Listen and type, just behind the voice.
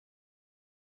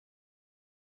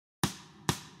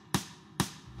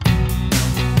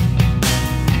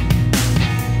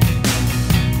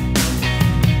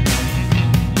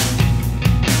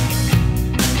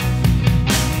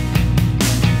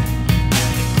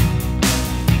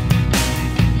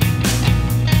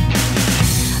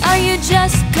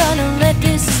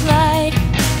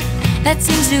That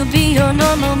seems to be your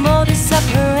normal modus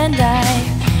operandi.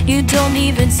 You don't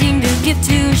even seem to give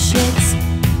two shits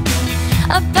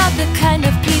about the kind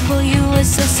of people you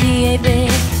associate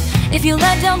with. If you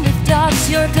lie down with dogs,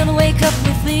 you're gonna wake up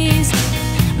with fleas.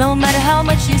 No matter how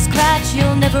much you scratch,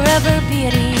 you'll never ever be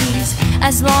at ease.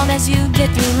 As long as you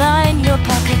get to line your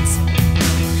pockets,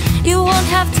 you won't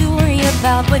have to worry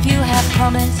about what you have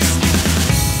promised.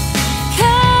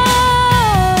 Kai,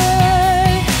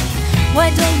 why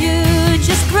don't you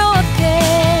just grow a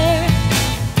pair?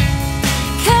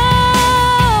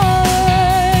 Kai,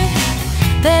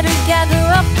 better gather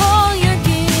up all your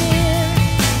gear.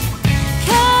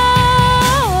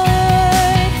 Kai,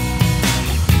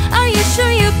 are you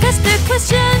sure you passed the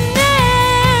questionnaire?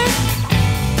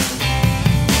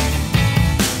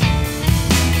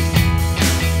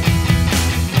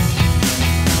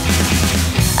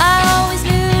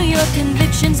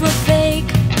 Convictions were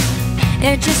fake.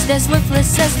 They're just as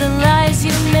worthless as the lies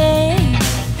you made.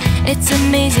 It's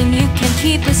amazing you can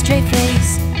keep a straight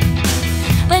face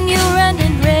when you run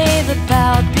and rave about